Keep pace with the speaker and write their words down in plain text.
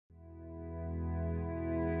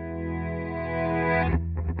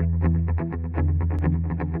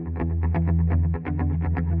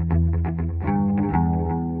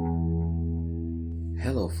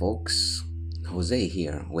folks, Jose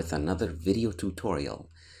here with another video tutorial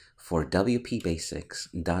for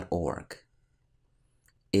wpbasics.org.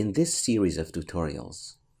 In this series of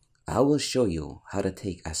tutorials, I will show you how to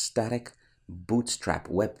take a static Bootstrap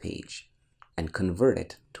web page and convert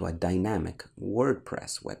it to a dynamic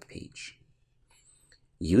WordPress web page.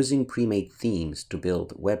 Using pre-made themes to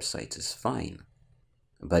build websites is fine,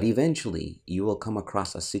 but eventually you will come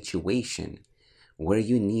across a situation where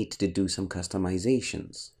you need to do some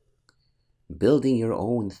customizations. Building your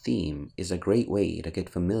own theme is a great way to get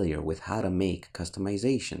familiar with how to make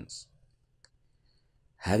customizations.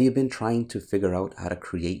 Have you been trying to figure out how to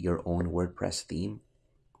create your own WordPress theme?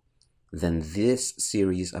 Then this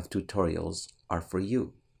series of tutorials are for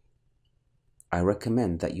you. I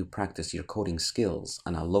recommend that you practice your coding skills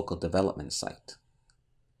on a local development site.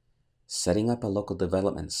 Setting up a local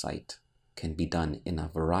development site can be done in a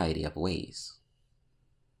variety of ways.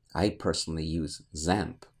 I personally use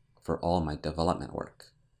XAMPP for all my development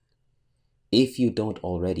work. If you don't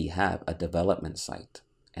already have a development site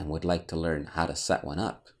and would like to learn how to set one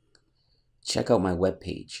up, check out my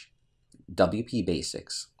webpage,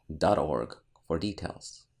 wpbasics.org, for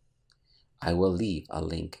details. I will leave a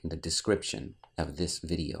link in the description of this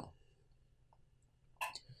video.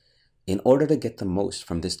 In order to get the most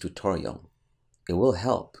from this tutorial, it will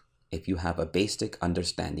help if you have a basic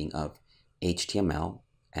understanding of HTML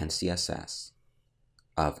and CSS,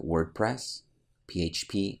 of WordPress,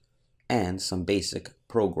 PHP, and some basic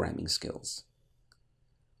programming skills.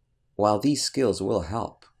 While these skills will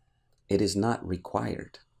help, it is not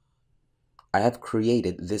required. I have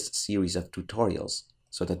created this series of tutorials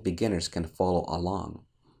so that beginners can follow along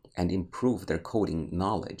and improve their coding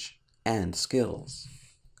knowledge and skills.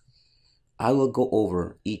 I will go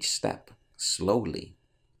over each step slowly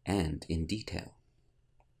and in detail.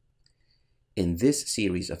 In this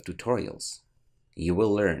series of tutorials, you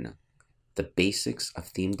will learn the basics of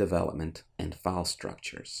theme development and file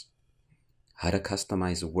structures, how to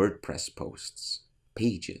customize WordPress posts,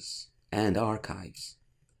 pages, and archives.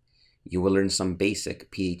 You will learn some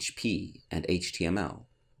basic PHP and HTML,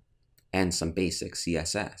 and some basic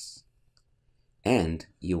CSS. And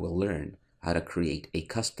you will learn how to create a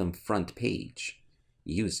custom front page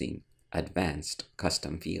using advanced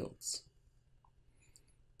custom fields.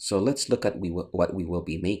 So let's look at what we will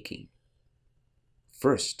be making.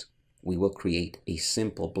 First, we will create a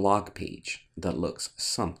simple blog page that looks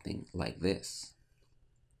something like this.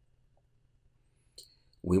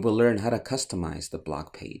 We will learn how to customize the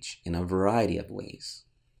blog page in a variety of ways.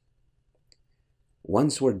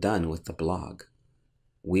 Once we're done with the blog,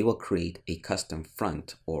 we will create a custom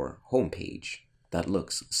front or home page that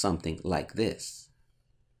looks something like this.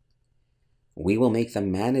 We will make the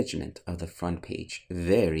management of the front page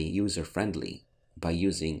very user-friendly by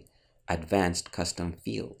using advanced custom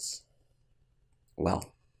fields.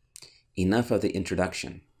 Well, enough of the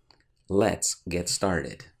introduction. Let's get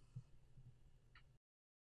started.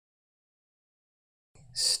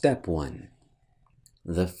 Step 1.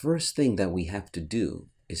 The first thing that we have to do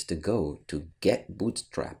is to go to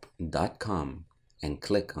getbootstrap.com and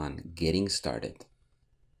click on Getting Started.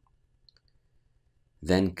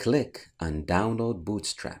 Then click on Download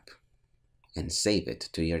Bootstrap and save it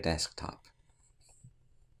to your desktop.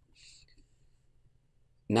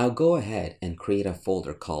 Now go ahead and create a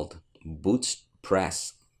folder called Bootstrap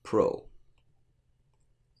Pro.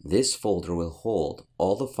 This folder will hold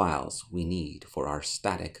all the files we need for our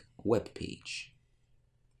static web page.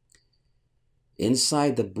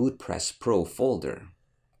 Inside the Bootstrap Pro folder,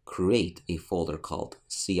 create a folder called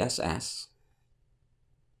CSS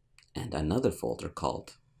and another folder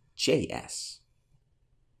called JS.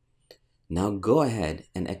 Now go ahead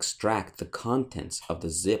and extract the contents of the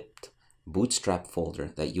zipped Bootstrap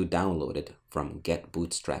folder that you downloaded from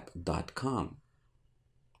getbootstrap.com.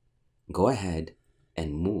 Go ahead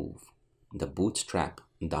and move the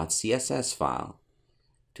bootstrap.css file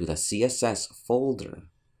to the CSS folder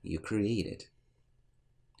you created.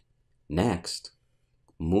 Next,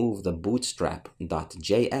 move the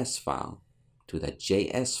bootstrap.js file to the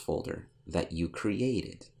JS folder that you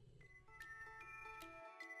created.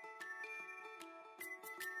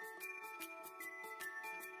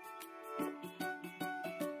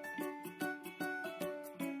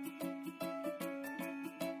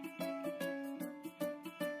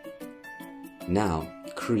 Now,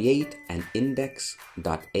 create an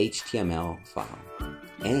index.html file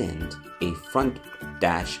and a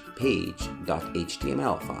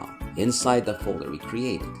front-page.html file inside the folder we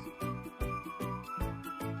created.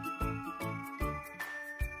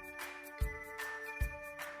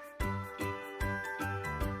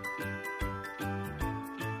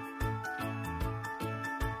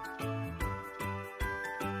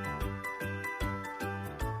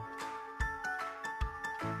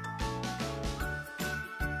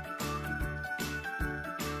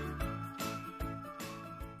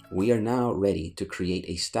 We are now ready to create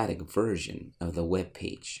a static version of the web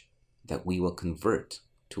page that we will convert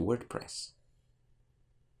to WordPress.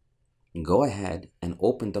 Go ahead and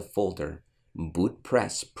open the folder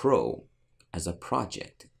Bootpress Pro as a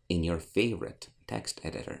project in your favorite text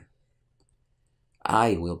editor.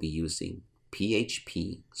 I will be using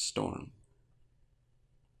PHP Storm.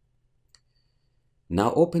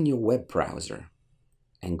 Now open your web browser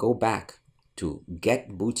and go back to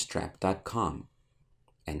getbootstrap.com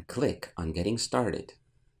and click on Getting Started.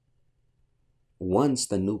 Once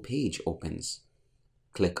the new page opens,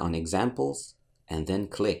 click on Examples and then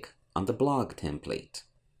click on the blog template.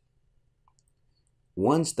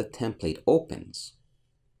 Once the template opens,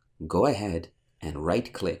 go ahead and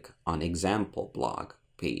right-click on Example blog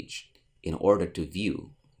page in order to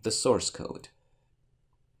view the source code.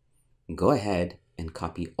 Go ahead and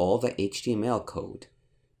copy all the HTML code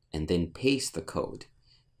and then paste the code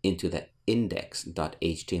into the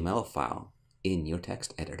index.html file in your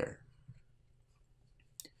text editor.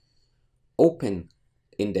 Open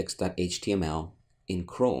index.html in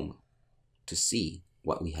Chrome to see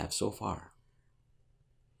what we have so far.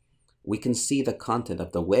 We can see the content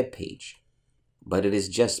of the web page, but it is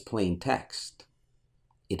just plain text.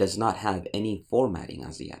 It does not have any formatting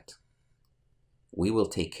as yet. We will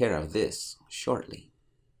take care of this shortly.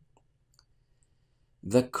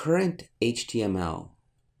 The current HTML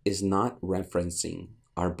is not referencing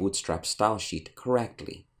our Bootstrap style sheet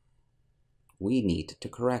correctly. We need to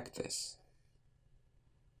correct this.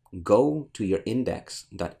 Go to your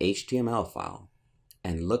index.html file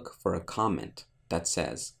and look for a comment that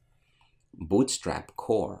says Bootstrap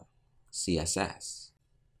Core CSS.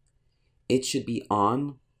 It should be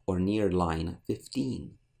on or near line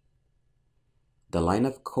 15. The line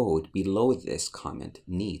of code below this comment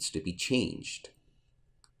needs to be changed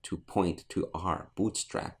to point to our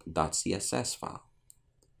bootstrap.css file.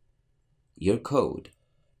 Your code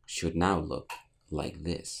should now look like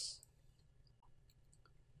this.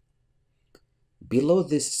 Below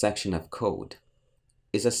this section of code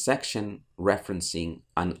is a section referencing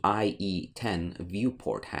an IE10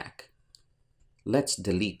 viewport hack. Let's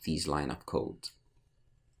delete these line of code.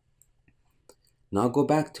 Now go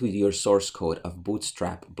back to your source code of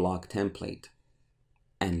Bootstrap blog template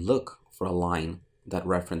and look for a line that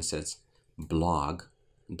references blog.css.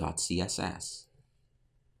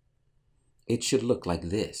 It should look like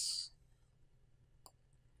this.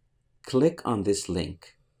 Click on this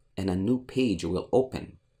link and a new page will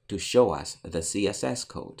open to show us the CSS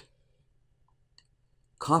code.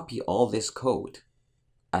 Copy all this code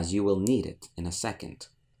as you will need it in a second.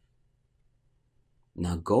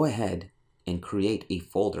 Now go ahead and create a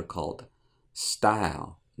folder called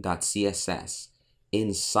style.css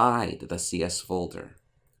inside the CS folder,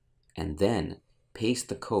 and then paste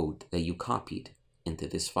the code that you copied into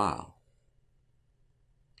this file.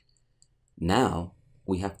 Now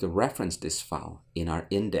we have to reference this file in our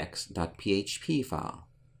index.php file.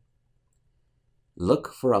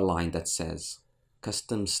 Look for a line that says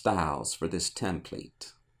custom styles for this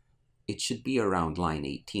template. It should be around line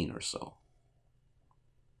 18 or so.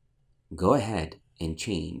 Go ahead and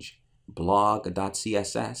change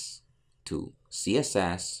blog.css to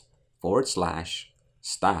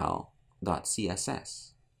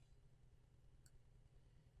css/style.css.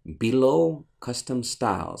 Below custom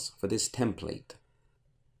styles for this template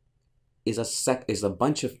is a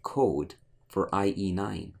bunch of code for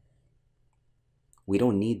IE9. We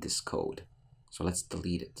don't need this code, so let's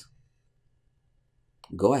delete it.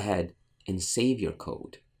 Go ahead and save your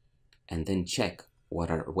code and then check what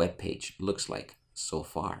our web page looks like so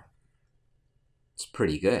far. It's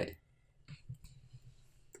pretty good.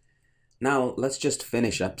 Now let's just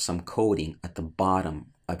finish up some coding at the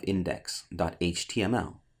bottom of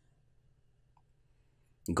index.html.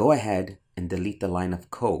 Go ahead and delete the line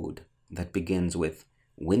of code that begins with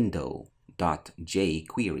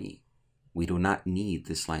window.jQuery. We do not need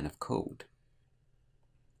this line of code.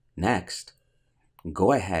 Next,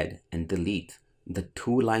 go ahead and delete the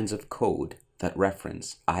 2 lines of code that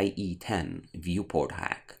reference IE10 viewport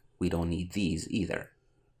hack. We don't need these either.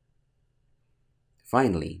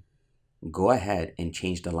 Finally, go ahead and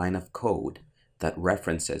change the line of code that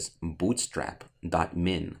references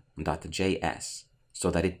bootstrap.min.js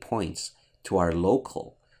so that it points to our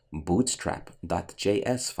local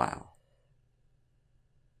bootstrap.js file.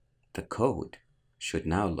 The code should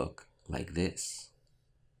now look like this.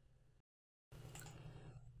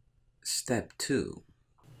 Step 2.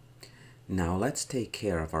 Now let's take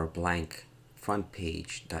care of our blank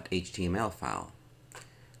frontpage.html file.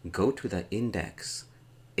 Go to the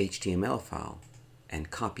index.html file and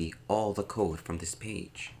copy all the code from this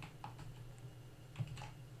page.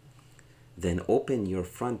 Then open your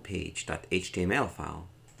frontpage.html file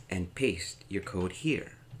and paste your code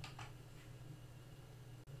here.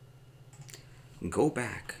 Go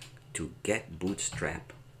back to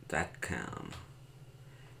getbootstrap.com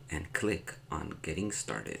and click on Getting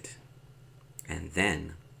Started and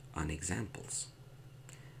then on Examples.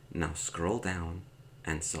 Now scroll down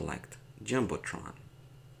and select Jumbotron.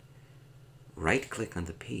 Right-click on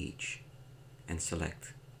the page and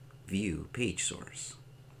select View Page Source.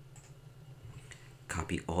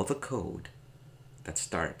 Copy all the code that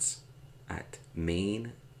starts at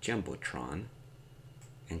main Jumbotron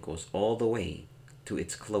and goes all the way to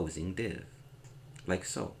its closing div, like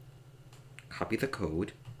so. Copy the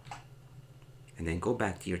code and then go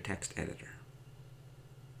back to your text editor.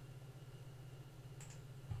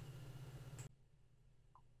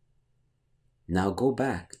 Now go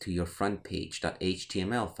back to your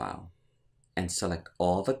frontpage.html file and select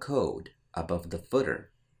all the code above the footer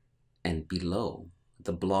and below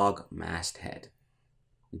the blog masthead.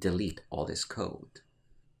 Delete all this code.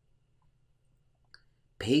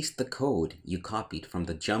 Paste the code you copied from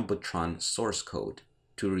the Jumbotron source code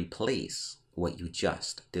to replace what you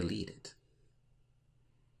just deleted.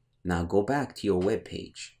 Now go back to your web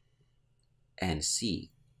page and see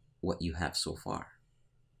what you have so far.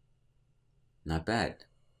 Not bad,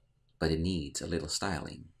 but it needs a little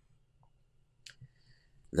styling.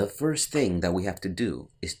 The first thing that we have to do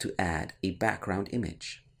is to add a background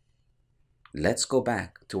image. Let's go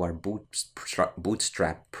back to our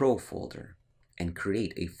Bootstrap Pro folder and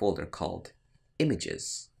create a folder called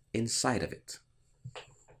Images inside of it.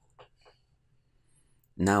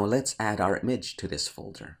 Now let's add our image to this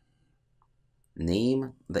folder.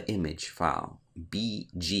 Name the image file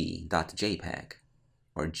bg.jpg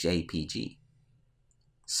or JPG.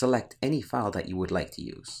 Select any file that you would like to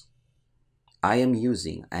use. I am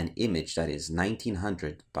using an image that is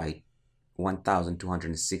 1900 by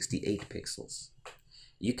 1268 pixels.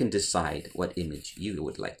 You can decide what image you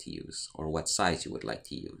would like to use or what size you would like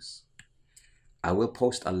to use. I will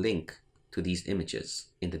post a link to these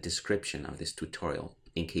images in the description of this tutorial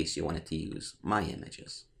in case you wanted to use my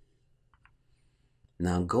images.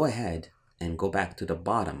 Now go ahead and go back to the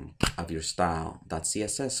bottom of your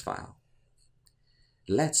style.css file.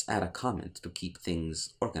 Let's add a comment to keep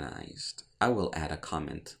things organized. I will add a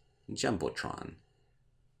comment, Jumbotron.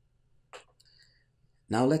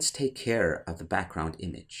 Now let's take care of the background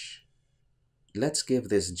image. Let's give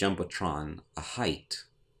this Jumbotron a height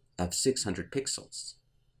of 600 pixels.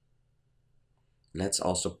 Let's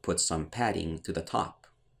also put some padding to the top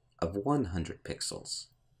of 100 pixels.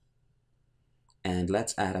 And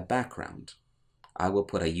let's add a background. I will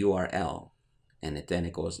put a URL and then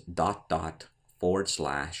it goes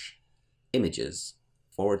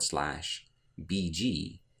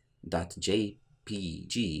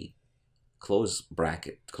 /images/bg.jpg close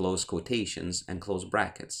bracket, close quotations and close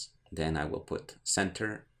brackets. Then I will put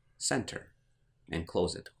center and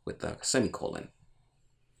close it with a semicolon.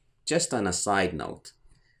 Just on a side note,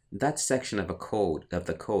 that section of the code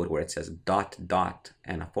where it says ...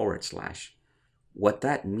 and a /, what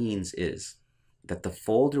that means is that the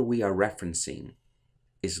folder we are referencing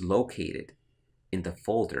is located in the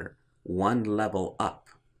folder one level up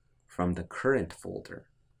from the current folder.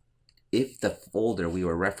 If the folder we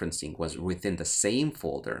were referencing was within the same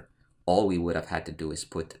folder, all we would have had to do is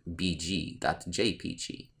put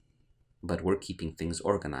bg.jpg. But we're keeping things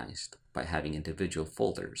organized by having individual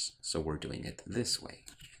folders, so we're doing it this way.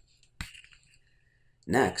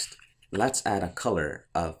 Next, let's add a color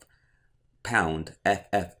of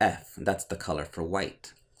 £FFF, that's the color for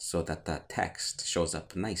white, so that the text shows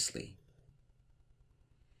up nicely.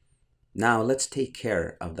 Now let's take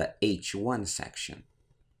care of the H1 section.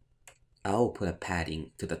 I'll put a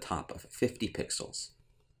padding to the top of 50 pixels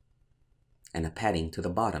and a padding to the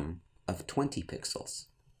bottom of 20 pixels.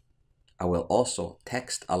 I will also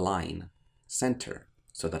text align center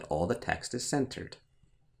so that all the text is centered.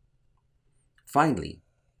 Finally,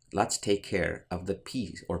 let's take care of the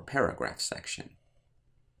piece or paragraph section.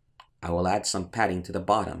 I will add some padding to the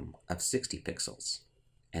bottom of 60 pixels,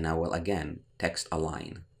 and I will again text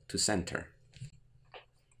align to center.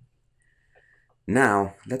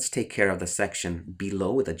 Now, let's take care of the section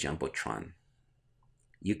below the Jumbotron.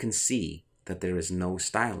 You can see that there is no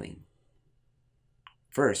styling.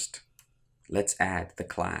 First, let's add the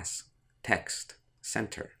class text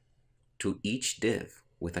center to each div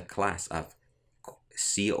with a class of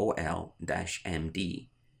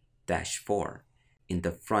col-md-4 in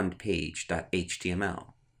the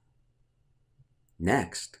frontpage.html.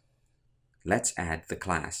 Next, let's add the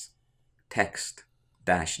class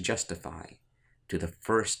text-justify to the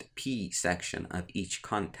first p section of each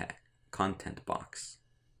content content box.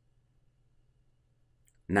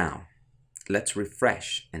 Now, let's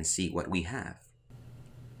refresh and see what we have.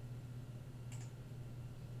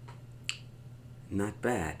 Not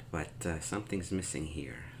bad, but something's missing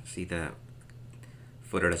here. See, the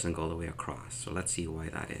footer doesn't go all the way across, so let's see why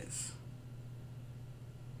that is.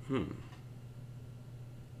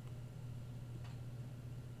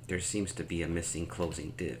 There seems to be a missing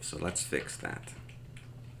closing div, so let's fix that.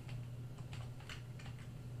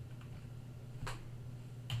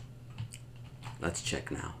 Let's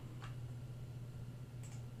check now.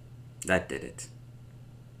 That did it.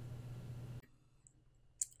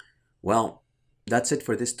 Well, that's it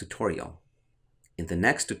for this tutorial. In the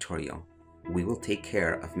next tutorial, we will take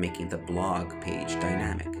care of making the blog page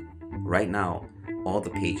dynamic. Right now, all the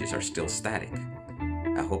pages are still static.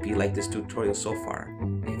 I hope you liked this tutorial so far.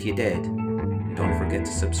 If you did, don't forget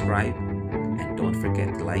to subscribe and don't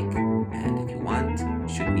forget to like, and if you want,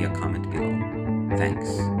 shoot me a comment below. Thanks.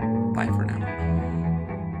 Bye for now.